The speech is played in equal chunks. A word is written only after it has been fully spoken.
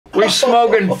We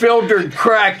smoking filtered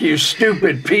crack, you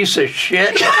stupid piece of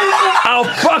shit. I'll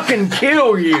fucking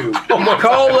kill you.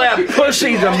 Call that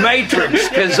pussy the Matrix,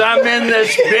 cause I'm in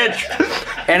this bitch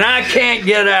and I can't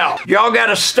get out. Y'all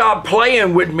gotta stop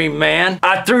playing with me, man.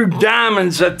 I threw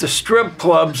diamonds at the strip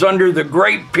clubs under the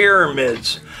Great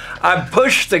Pyramids. I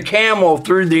pushed the camel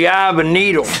through the eye of a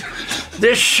needle.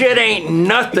 This shit ain't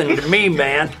nothing to me,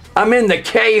 man. I'm in the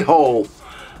K-hole,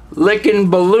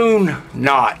 licking balloon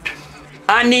knot.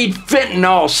 I need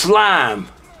fentanyl slime.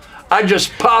 I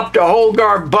just popped a whole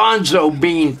garbanzo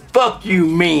bean. Fuck you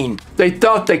mean. They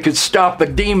thought they could stop a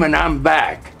demon, I'm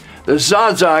back. The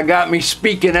Zaza got me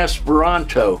speaking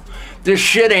Esperanto. This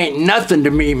shit ain't nothing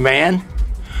to me, man.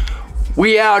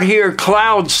 We out here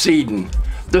cloud seeding.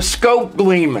 The scope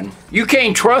gleaming. You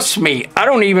can't trust me. I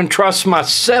don't even trust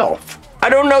myself. I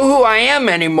don't know who I am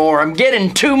anymore. I'm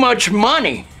getting too much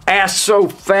money. Ass so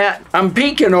fat. I'm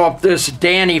peeking off this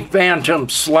Danny Phantom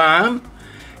slime.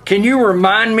 Can you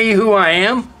remind me who I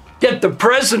am? Get the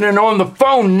president on the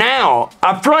phone now.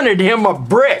 I fronted him a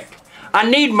brick. I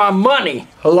need my money.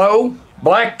 Hello?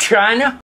 Black China?